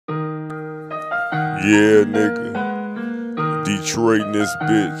Yeah, nigga. Detroit in this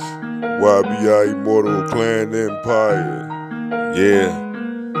bitch. YBI Immortal Clan Empire. Yeah.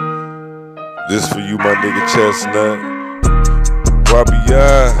 This for you, my nigga Chestnut.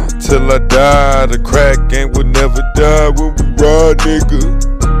 YBI till I die. The crack game will never die when we ride, nigga.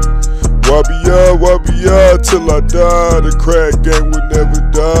 YBI till I die. The crack game will never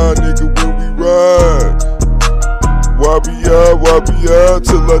die, nigga, when we ride. YBI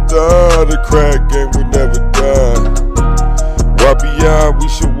till I die. The crack game will never die. YBI, we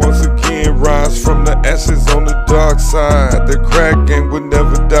should once again rise from the ashes on the dark side. The crack game will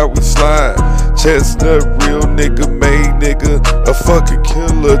never die, we slide. Chestnut, real nigga, made nigga, a fucking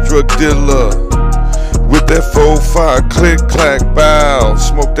killer, drug dealer. With that 4-5 click clack bow,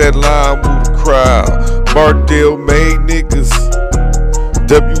 smoke that line, move the crowd. MurdaEL made niggas.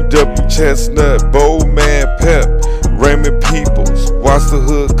 WW Chestnut, bold man pep, Raymond Peoples, watch the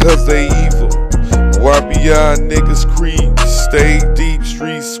hood cause they evil. YBI niggas creep, stay deep,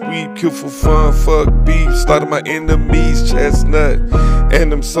 street sweep, kill for fun, fuck beef, slaughter my enemies, Chestnut.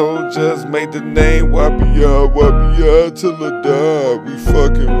 And them soldiers made the name YBI till I die. We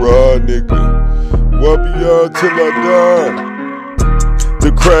fucking ride, nigga. YBI till I die.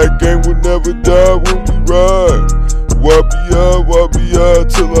 The crack game will never die when we ride. YBI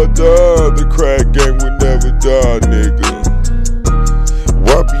till I die. The crack game will never die, nigga.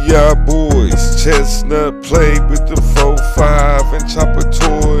 YBI boys, Chestnut played with the 4-5 and chopper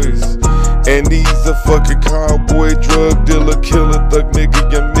toys. And these a fucking cowboy, drug dealer, killer, thug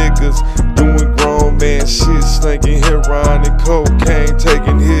nigga, young niggas doing grown man shit, slanging heroin and cocaine,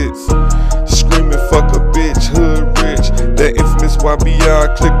 taking hits, screaming fuck a bitch, hood rich. That infamous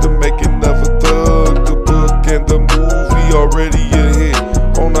YBI click to make another thug. The book and the movie already a hit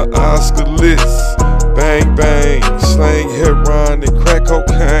on the Oscar list. Bang bang, slang heroin and crack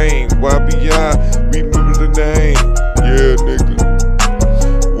cocaine. YBI, remember the name, yeah nigga.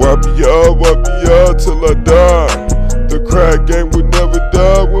 YBI till I die. The crack game will never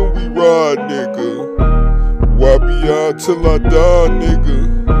die when we ride, nigga. YBI till I die,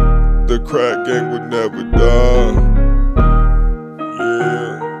 nigga. The crack game will never die.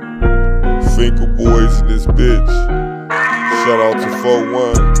 Yeah. Finkel boys in this bitch. Shout out to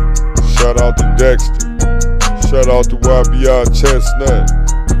 4-1. Shout out to Dexter. Shout out to YBI Chestnut.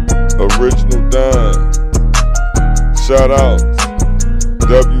 Original Dime. Shout out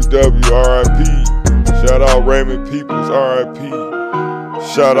WW RIP. Shout out Raymond Peoples RIP.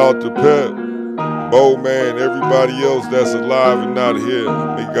 Shout out to Pep, Bold Man, everybody else that's alive and not here.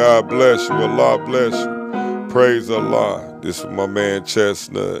 May God bless you, Allah bless you. Praise Allah. This is my man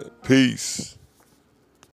Chestnut. Peace.